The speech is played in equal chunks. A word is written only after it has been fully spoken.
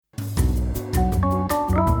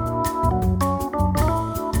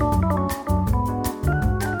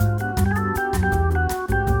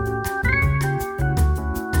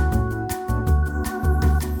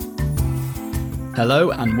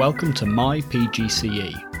Hello and welcome to My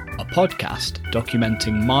PGCE, a podcast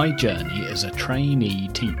documenting my journey as a trainee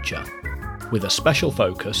teacher, with a special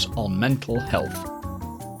focus on mental health.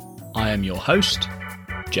 I am your host,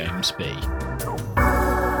 James B.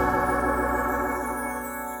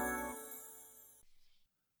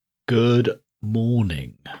 Good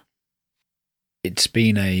morning. It's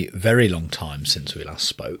been a very long time since we last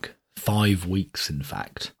spoke, 5 weeks in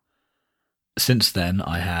fact. Since then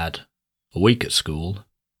I had a week at school,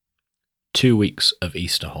 2 weeks of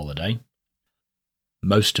Easter holiday,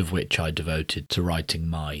 most of which I devoted to writing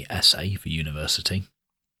my essay for university,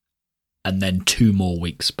 and then 2 more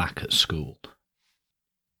weeks back at school.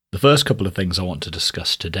 The first couple of things I want to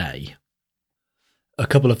discuss today, a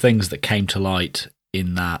couple of things that came to light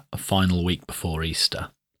in that final week before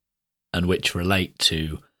Easter, and which relate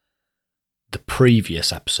to the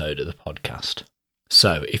previous episode of the podcast.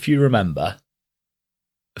 So, if you remember,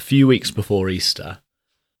 a few weeks before Easter,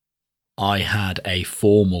 I had a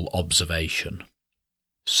formal observation.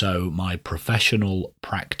 So my professional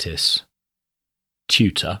practice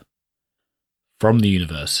tutor from the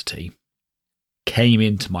university came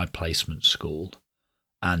into my placement school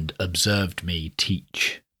and observed me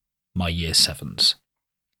teach my year 7s.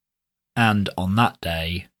 And on that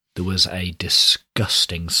day, there was a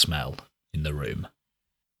disgusting smell in the room,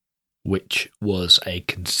 which was a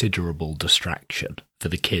considerable distraction for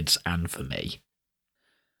the kids and for me.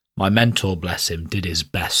 My mentor, bless him, did his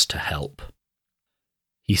best to help.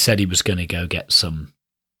 He said he was going to go get some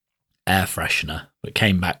air freshener, but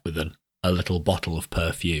came back with a little bottle of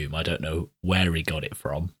perfume. I don't know where he got it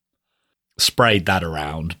from. Sprayed that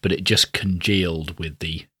around, but it just congealed with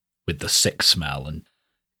the sick smell and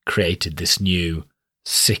created this new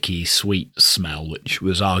sicky sweet smell, which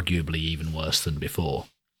was arguably even worse than before.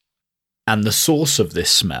 And the source of this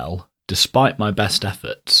smell, despite my best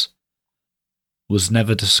efforts, was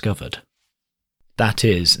never discovered. That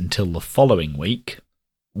is, until the following week,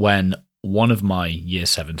 when one of my year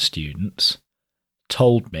 7 students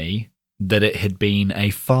told me that it had been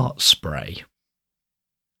a fart spray.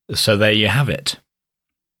 So there you have it.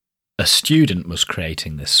 A student was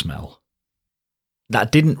creating this smell.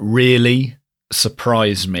 That didn't really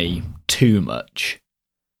surprise me too much.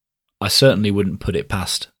 I certainly wouldn't put it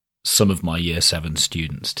past some of my year 7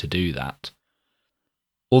 students to do that.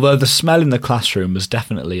 Although the smell in the classroom was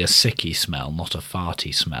definitely a sicky smell, not a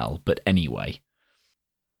farty smell, but anyway.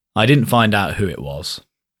 I didn't find out who it was.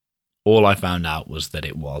 All I found out was that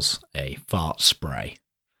it was a fart spray.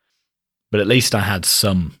 But at least I had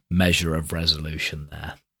some measure of resolution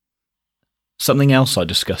there. Something else I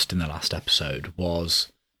discussed in the last episode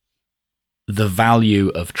was the value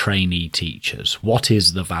of trainee teachers. What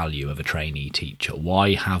is the value of a trainee teacher?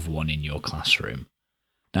 Why have one in your classroom?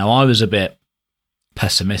 Now, I was a bit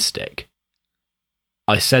pessimistic.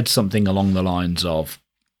 I said something along the lines of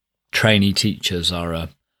trainee teachers are a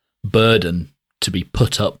burden to be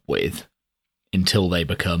put up with until they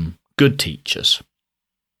become good teachers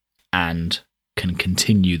and can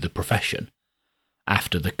continue the profession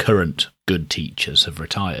after the current good teachers have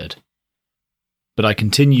retired. But I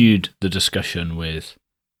continued the discussion with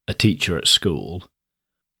a teacher at school,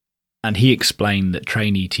 and he explained that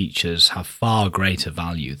trainee teachers have far greater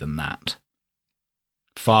value than that.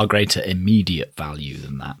 Far greater immediate value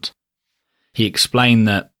than that. He explained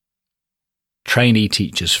that trainee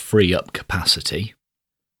teachers free up capacity.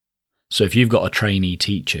 So if you've got a trainee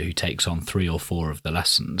teacher who takes on 3 or 4 of the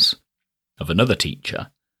lessons of another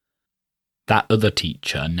teacher, that other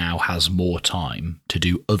teacher now has more time to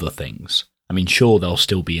do other things. I mean, sure, they'll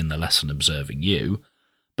still be in the lesson observing you,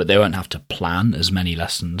 but they won't have to plan as many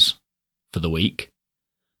lessons for the week.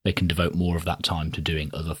 They can devote more of that time to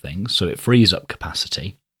doing other things, so it frees up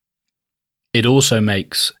capacity. It also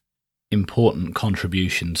makes important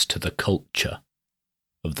contributions to the culture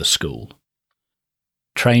of the school.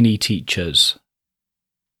 Trainee teachers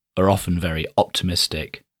are often very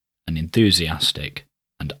optimistic and enthusiastic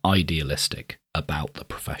and idealistic about the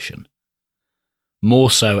profession.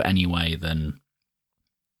 More so anyway than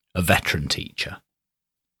a veteran teacher,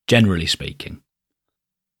 generally speaking.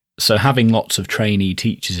 So having lots of trainee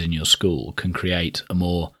teachers in your school can create a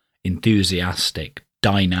more enthusiastic,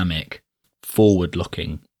 dynamic,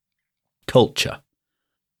 forward-looking culture,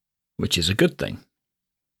 which is a good thing.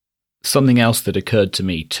 Something else that occurred to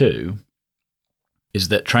me too is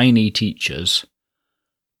that trainee teachers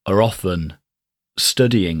are often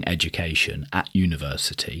studying education at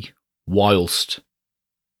university whilst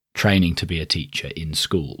training to be a teacher in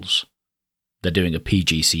schools. They're doing a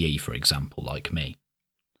PGCE, for example, like me.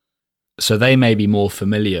 So they may be more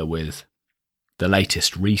familiar with the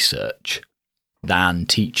latest research than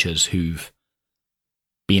teachers who've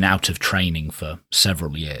been out of training for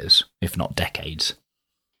several years, if not decades.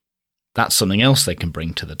 That's something else they can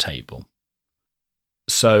bring to the table.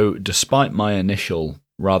 So, despite my initial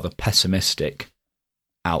rather pessimistic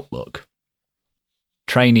outlook,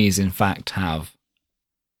 trainees in fact have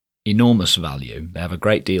enormous value. They have a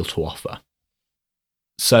great deal to offer.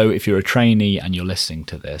 So if you're a trainee and you're listening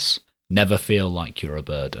to this, never feel like you're a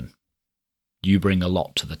burden. You bring a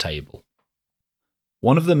lot to the table.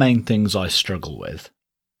 One of the main things I struggle with,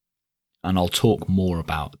 and I'll talk more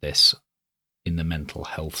about this in the mental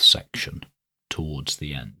health section towards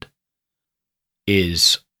the end,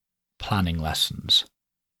 is planning lessons.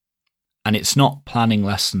 And it's not planning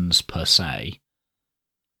lessons per se,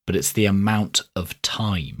 but it's the amount of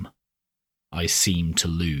time I seem to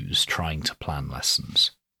lose trying to plan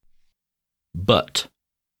lessons. But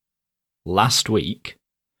last week,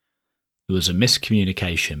 there was a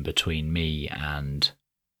miscommunication between me and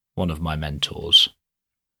one of my mentors.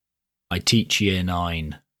 I teach Year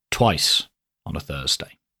 9 twice on a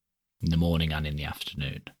Thursday, in the morning and in the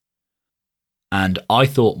afternoon. And I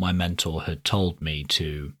thought my mentor had told me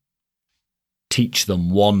to teach them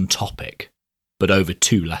one topic, but over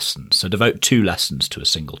 2 lessons. So devote 2 lessons to a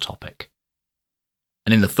single topic.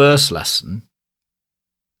 And in the first lesson,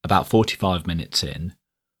 about 45 minutes in,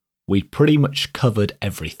 we'd pretty much covered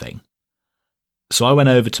everything. So I went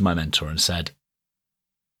over to my mentor and said,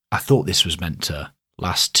 I thought this was meant to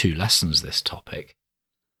last 2 lessons, this topic.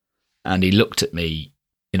 And he looked at me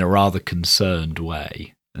in a rather concerned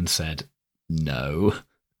way and said, no,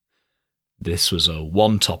 this was a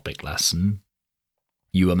 1-topic lesson.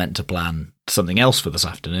 You were meant to plan something else for this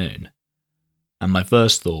afternoon. And my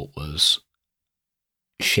first thought was,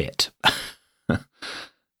 shit.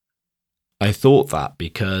 I thought that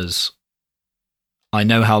because I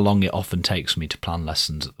know how long it often takes me to plan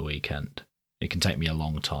lessons at the weekend. It can take me a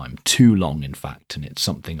long time, too long in fact, and it's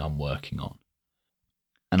something I'm working on.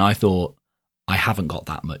 And I thought, I haven't got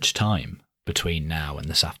that much time between now and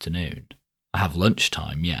this afternoon. I have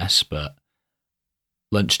lunchtime, yes, but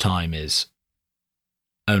lunchtime is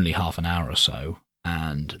only half an hour or so,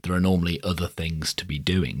 and there are normally other things to be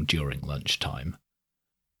doing during lunchtime.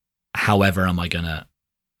 However, am I going to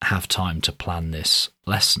have time to plan this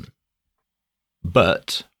lesson?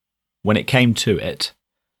 But when it came to it,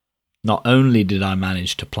 not only did I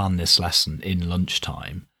manage to plan this lesson in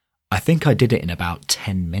lunchtime, I think I did it in about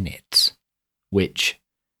 10 minutes, which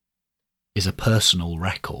is a personal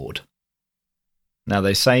record. Now,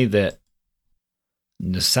 they say that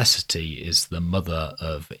necessity is the mother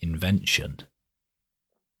of invention.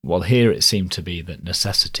 Well, here it seemed to be that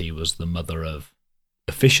necessity was the mother of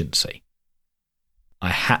efficiency. I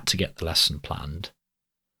had to get the lesson planned.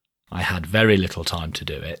 I had very little time to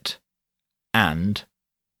do it, and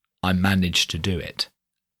I managed to do it,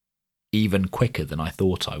 even quicker than I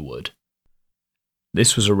thought I would.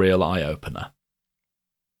 This was a real eye-opener.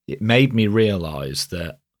 It made me realise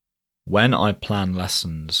that when I plan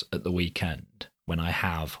lessons at the weekend, when I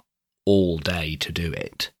have all day to do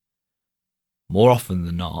it, more often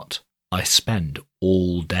than not, I spend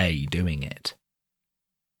all day doing it.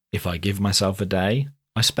 If I give myself a day,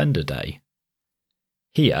 I spend a day.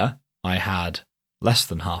 Here, I had less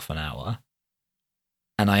than half an hour,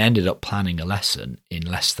 and I ended up planning a lesson in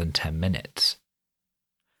less than 10 minutes.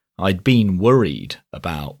 I'd been worried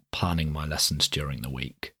about planning my lessons during the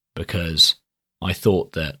week because I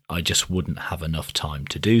thought that I just wouldn't have enough time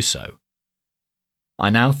to do so. I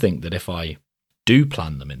now think that if I do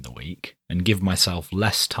plan them in the week and give myself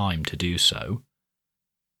less time to do so,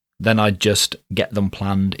 then I'd just get them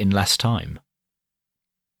planned in less time.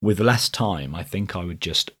 With less time, I think I would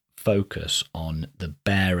just focus on the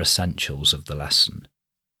bare essentials of the lesson,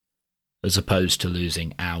 as opposed to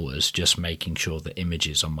losing hours just making sure the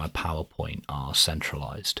images on my PowerPoint are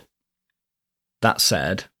centralised. That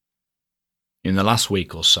said, in the last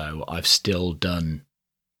week or so, I've still done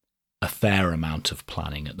a fair amount of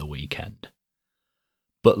planning at the weekend,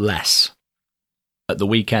 but less. At the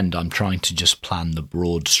weekend, I'm trying to just plan the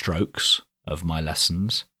broad strokes of my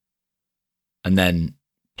lessons and then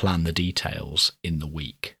plan the details in the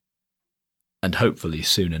week. And hopefully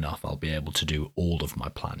soon enough, I'll be able to do all of my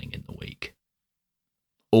planning in the week.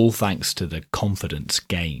 All thanks to the confidence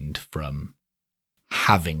gained from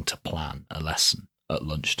having to plan a lesson at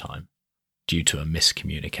lunchtime due to a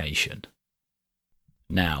miscommunication.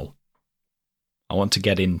 Now, I want to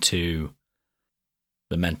get into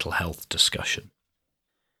the mental health discussion.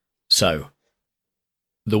 So,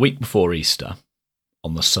 the week before Easter,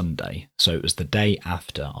 on the Sunday, so it was the day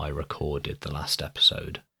after I recorded the last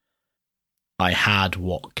episode, I had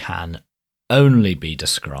what can only be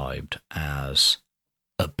described as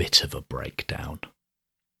a bit of a breakdown.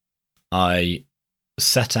 I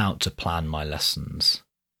set out to plan my lessons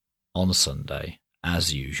on Sunday,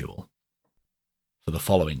 as usual, for the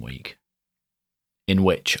following week, in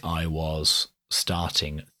which I was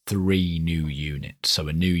starting 3 new units. So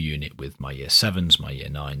a new unit with my year 7s, my year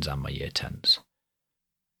 9s, and my year 10s.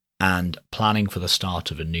 And planning for the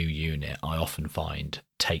start of a new unit, I often find,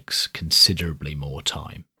 takes considerably more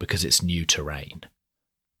time because it's new terrain.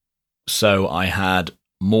 So I had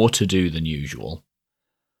more to do than usual,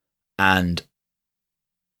 and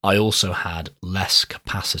I also had less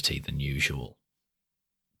capacity than usual,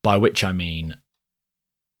 by which I mean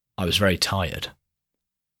I was very tired.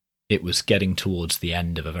 It was getting towards the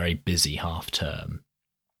end of a very busy half term,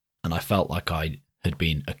 and I felt like I had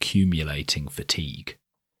been accumulating fatigue.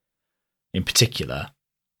 In particular,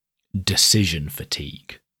 decision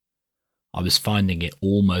fatigue. I was finding it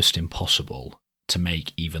almost impossible to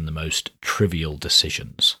make even the most trivial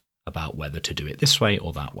decisions about whether to do it this way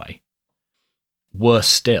or that way. Worse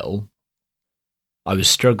still, I was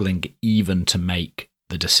struggling even to make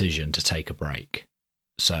the decision to take a break.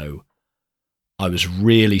 So I was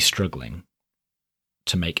really struggling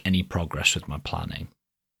to make any progress with my planning.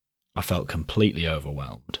 I felt completely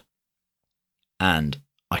overwhelmed. And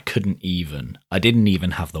I didn't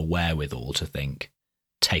even have the wherewithal to think,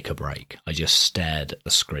 take a break. I just stared at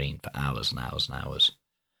the screen for hours and hours and hours.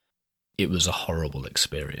 It was a horrible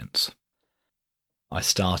experience. I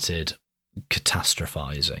started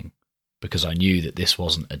catastrophizing because I knew that this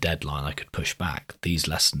wasn't a deadline I could push back. These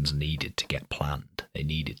lessons needed to get planned. They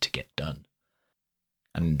needed to get done.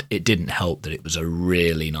 And it didn't help that it was a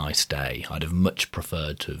really nice day. I'd have much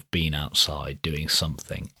preferred to have been outside doing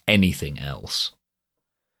something, anything else.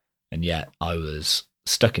 And yet I was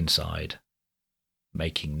stuck inside,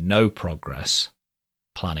 making no progress,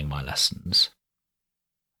 planning my lessons,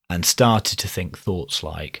 and started to think thoughts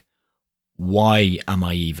like, why am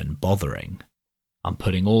I even bothering? I'm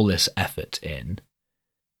putting all this effort in.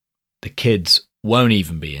 The kids won't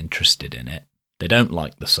even be interested in it. They don't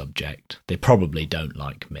like the subject. They probably don't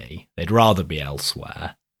like me. They'd rather be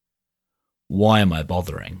elsewhere. Why am I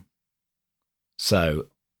bothering? So,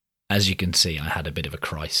 as you can see, I had a bit of a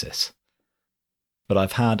crisis. But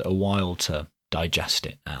I've had a while to digest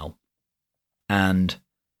it now. And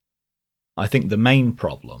I think the main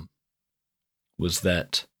problem was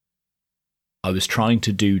that I was trying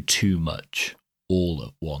to do too much all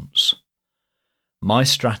at once. My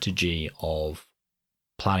strategy of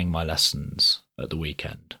planning my lessons at the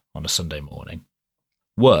weekend on a Sunday morning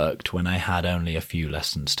worked when I had only a few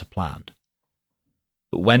lessons to plan.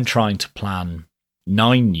 But when trying to plan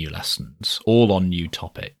 9 new lessons, all on new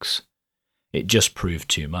topics, it just proved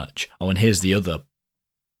too much. Oh, and here's the other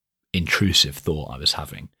intrusive thought I was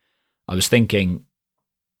having. I was thinking,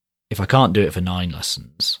 if I can't do it for 9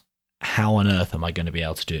 lessons, how on earth am I going to be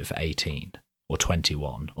able to do it for 18 or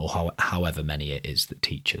 21 or however many it is that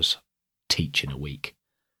teachers teach in a week?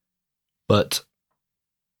 But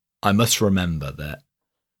I must remember that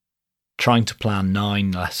trying to plan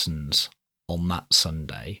 9 lessons on that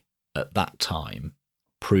Sunday at that time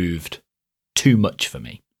proved too much for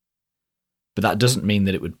me. But that doesn't mean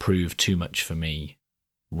that it would prove too much for me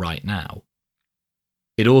right now.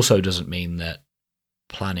 It also doesn't mean that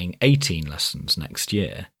planning 18 lessons next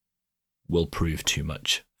year will prove too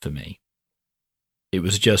much for me. It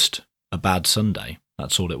was just a bad Sunday.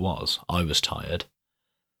 That's all it was. I was tired.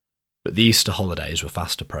 But the Easter holidays were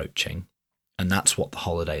fast approaching, and that's what the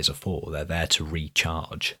holidays are for. They're there to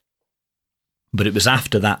recharge. But it was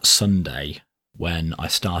after that Sunday when I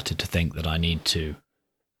started to think that I need to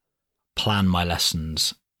plan my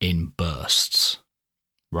lessons in bursts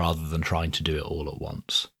rather than trying to do it all at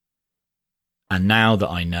once. And now that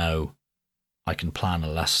I know I can plan a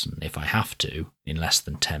lesson if I have to in less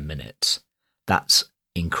than 10 minutes, that's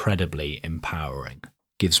incredibly empowering.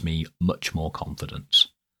 Gives me much more confidence.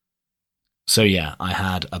 So yeah, I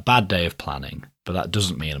had a bad day of planning, but that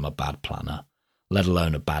doesn't mean I'm a bad planner, let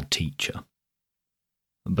alone a bad teacher.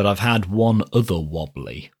 But I've had one other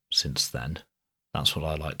wobbly since then. That's what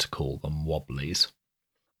I like to call them, wobblies.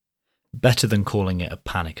 Better than calling it a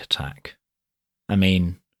panic attack. I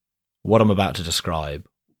mean, what I'm about to describe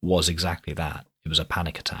was exactly that. It was a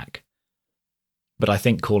panic attack. But I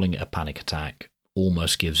think calling it a panic attack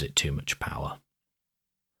almost gives it too much power.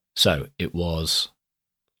 So it was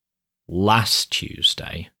last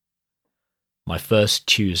Tuesday, my first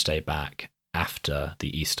Tuesday back after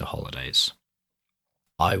the Easter holidays.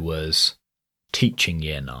 I was teaching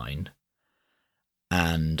year 9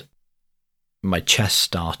 and my chest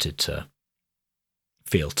started to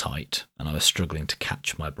feel tight and I was struggling to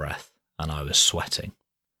catch my breath and I was sweating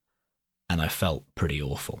and I felt pretty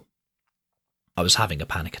awful. I was having a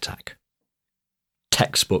panic attack.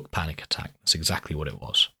 textbook panic attack. That's exactly what it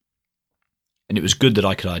was. And it was good that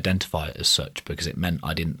I could identify it as such, because it meant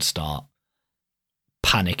I didn't start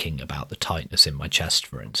panicking about the tightness in my chest,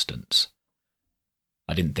 for instance.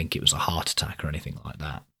 I didn't think it was a heart attack or anything like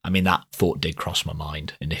that. I mean, that thought did cross my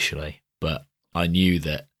mind initially, but I knew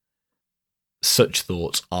that such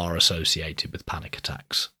thoughts are associated with panic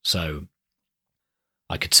attacks. So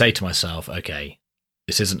I could say to myself, okay,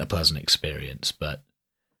 this isn't a pleasant experience, but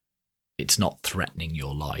it's not threatening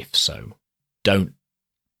your life, so don't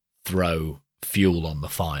throw fuel on the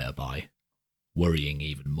fire by worrying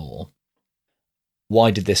even more.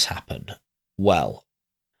 Why did this happen? Well,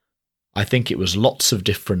 I think it was lots of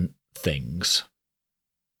different things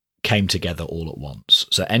came together all at once.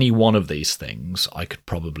 So any one of these things I could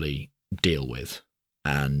probably deal with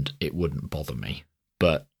and it wouldn't bother me,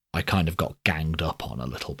 but I kind of got ganged up on a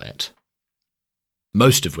little bit.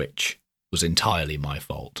 Most of which was entirely my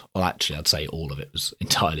fault. Well, actually, I'd say all of it was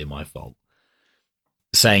entirely my fault.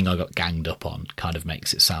 Saying I got ganged up on kind of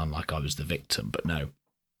makes it sound like I was the victim, but no.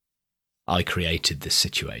 I created this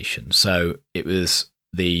situation. So it was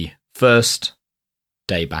the first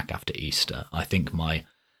day back after Easter. I think my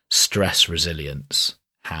stress resilience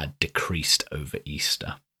had decreased over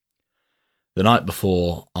Easter. The night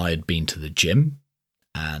before, I had been to the gym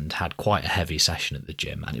and had quite a heavy session at the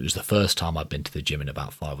gym, and it was the first time I'd been to the gym in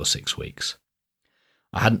about 5 or 6 weeks.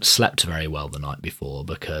 I hadn't slept very well the night before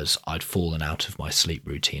because I'd fallen out of my sleep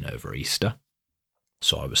routine over Easter,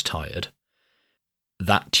 so I was tired.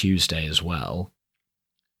 That Tuesday as well,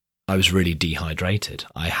 I was really dehydrated.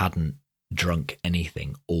 I hadn't drunk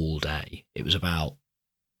anything all day. It was about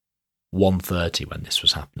 1:30 when this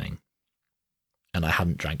was happening, and I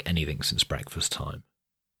hadn't drank anything since breakfast time.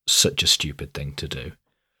 Such a stupid thing to do.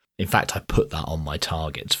 In fact, I put that on my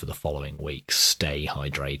targets for the following week, stay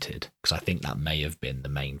hydrated, because I think that may have been the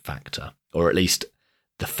main factor, or at least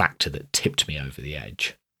the factor that tipped me over the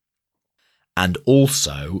edge. And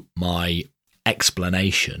also, my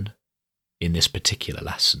explanation in this particular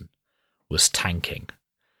lesson was tanking.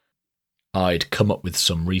 I'd come up with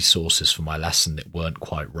some resources for my lesson that weren't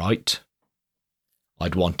quite right.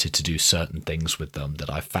 I'd wanted to do certain things with them that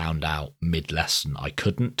I found out mid-lesson I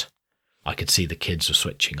couldn't. I could see the kids were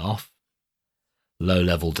switching off.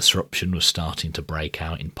 Low-level disruption was starting to break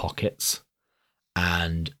out in pockets.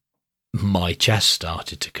 And my chest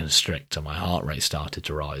started to constrict and my heart rate started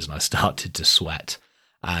to rise and I started to sweat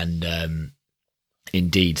and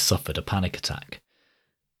indeed suffered a panic attack.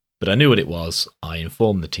 But I knew what it was. I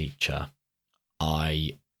informed the teacher.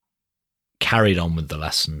 I carried on with the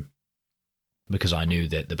lesson because I knew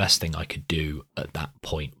that the best thing I could do at that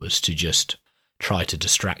point was to just try to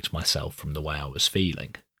distract myself from the way I was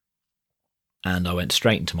feeling. And I went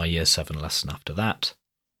straight into my Year 7 lesson after that.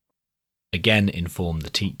 Again, informed the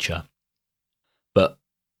teacher. But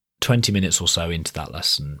 20 minutes or so into that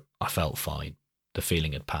lesson, I felt fine. The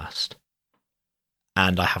feeling had passed.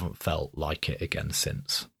 And I haven't felt like it again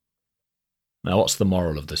since. Now, what's the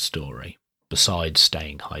moral of this story, besides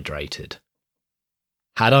staying hydrated?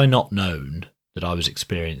 Had I not known that I was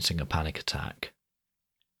experiencing a panic attack,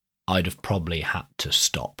 I'd have probably had to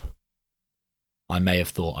stop. I may have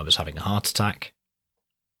thought I was having a heart attack.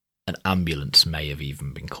 An ambulance may have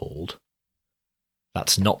even been called.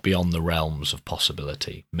 That's not beyond the realms of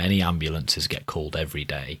possibility. Many ambulances get called every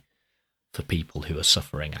day for people who are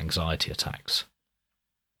suffering anxiety attacks.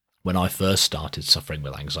 When I first started suffering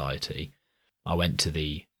with anxiety, I went to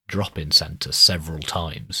the drop-in centre several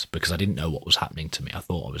times because I didn't know what was happening to me. I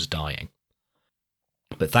thought I was dying.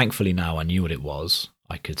 But thankfully now I knew what it was.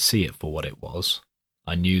 I could see it for what it was.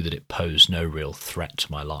 I knew that it posed no real threat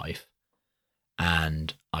to my life.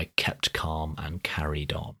 And I kept calm and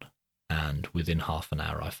carried on. And within half an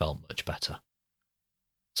hour I felt much better.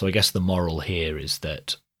 So I guess the moral here is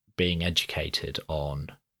that being educated on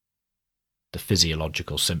the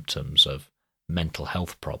physiological symptoms of mental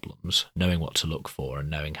health problems, knowing what to look for and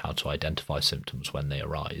knowing how to identify symptoms when they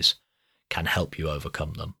arise, can help you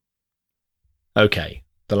overcome them. Okay,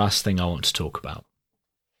 the last thing I want to talk about.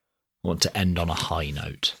 I want to end on a high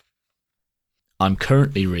note. I'm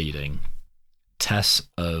currently reading Tess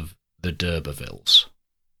of the D'Urbervilles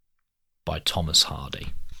by Thomas Hardy.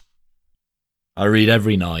 I read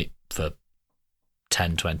every night for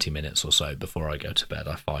 10-20 minutes or so before I go to bed.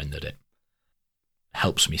 I find that it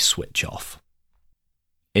helps me switch off.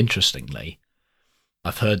 Interestingly,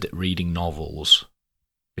 I've heard that reading novels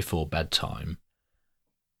before bedtime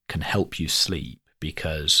can help you sleep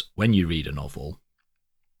because when you read a novel,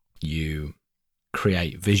 you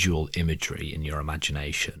create visual imagery in your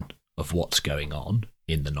imagination of what's going on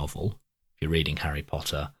in the novel. If you're reading Harry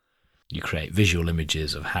Potter, You create visual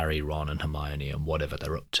images of Harry, Ron and Hermione and whatever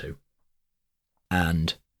they're up to.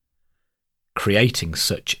 And creating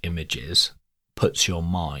such images puts your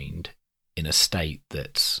mind in a state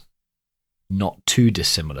that's not too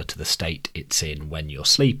dissimilar to the state it's in when you're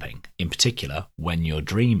sleeping, in particular when you're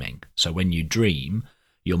dreaming. So when you dream,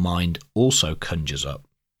 your mind also conjures up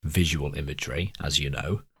visual imagery, as you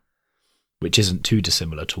know, which isn't too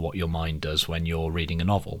dissimilar to what your mind does when you're reading a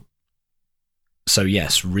novel. So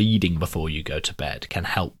yes, reading before you go to bed can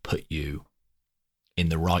help put you in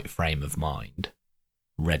the right frame of mind,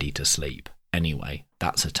 ready to sleep. Anyway,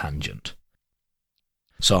 that's a tangent.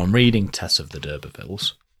 So I'm reading Tess of the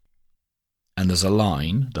D'Urbervilles, and there's a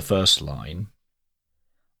line, the first line,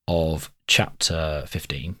 of chapter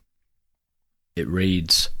 15. It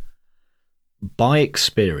reads, "By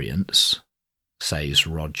experience, says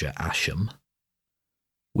Roger Ascham,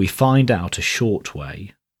 we find out a short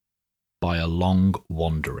way by a long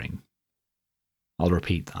wandering." I'll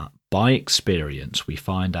repeat that. By experience, we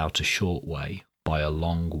find out a short way by a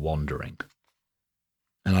long wandering.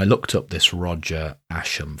 And I looked up this Roger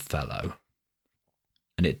Ascham fellow,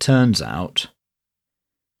 and it turns out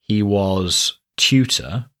he was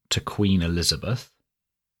tutor to Queen Elizabeth.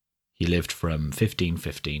 He lived from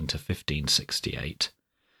 1515 to 1568.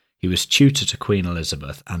 He was tutor to Queen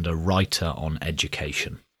Elizabeth and a writer on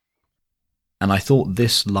education. And I thought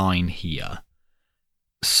this line here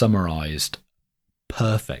summarised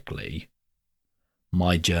perfectly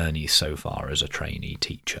my journey so far as a trainee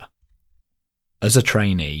teacher. As a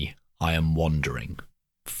trainee, I am wandering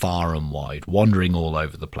far and wide, wandering all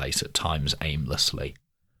over the place, at times aimlessly.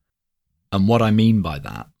 And what I mean by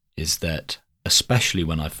that is that, especially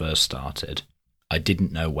when I first started, I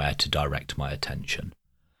didn't know where to direct my attention.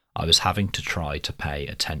 I was having to try to pay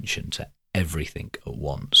attention to everything at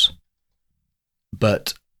once.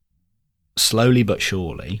 But slowly but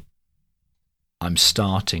surely, I'm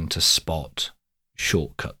starting to spot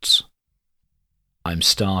shortcuts. I'm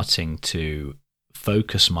starting to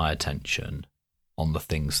focus my attention on the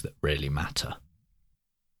things that really matter.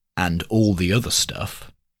 And all the other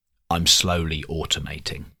stuff, I'm slowly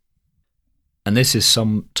automating. And this is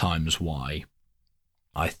sometimes why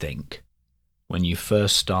I think when you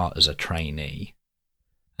first start as a trainee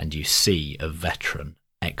and you see a veteran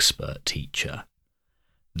expert teacher,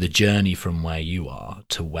 the journey from where you are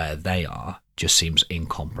to where they are just seems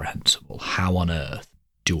incomprehensible. How on earth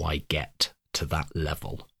do I get to that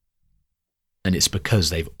level? And it's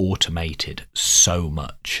because they've automated so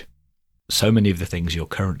much. So many of the things you're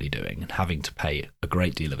currently doing and having to pay a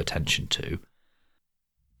great deal of attention to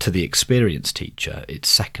the experienced teacher, it's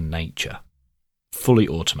second nature. Fully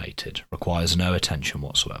automated, requires no attention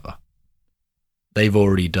whatsoever. They've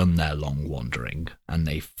already done their long wandering and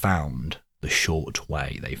they found the short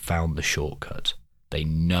way. They found the shortcut. They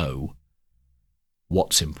know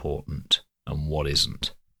what's important and what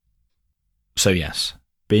isn't. So yes,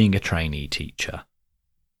 being a trainee teacher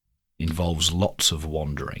involves lots of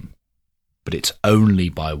wandering, but it's only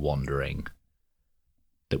by wandering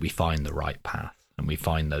that we find the right path and we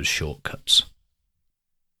find those shortcuts.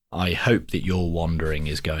 I hope that your wandering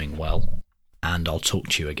is going well, and I'll talk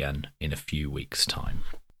to you again in a few weeks' time.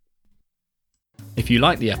 If you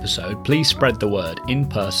like the episode, please spread the word in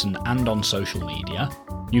person and on social media.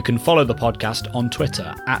 You can follow the podcast on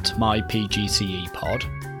Twitter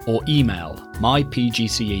 @mypgcepod or email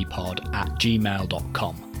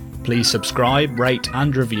mypgcepod@gmail.com. Please subscribe, rate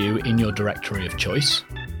and review in your directory of choice.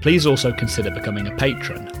 Please also consider becoming a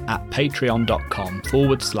patron at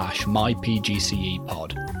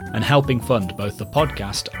patreon.com/mypgcepod and helping fund both the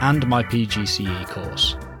podcast and my PGCE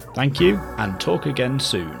course. Thank you, and talk again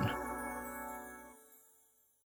soon.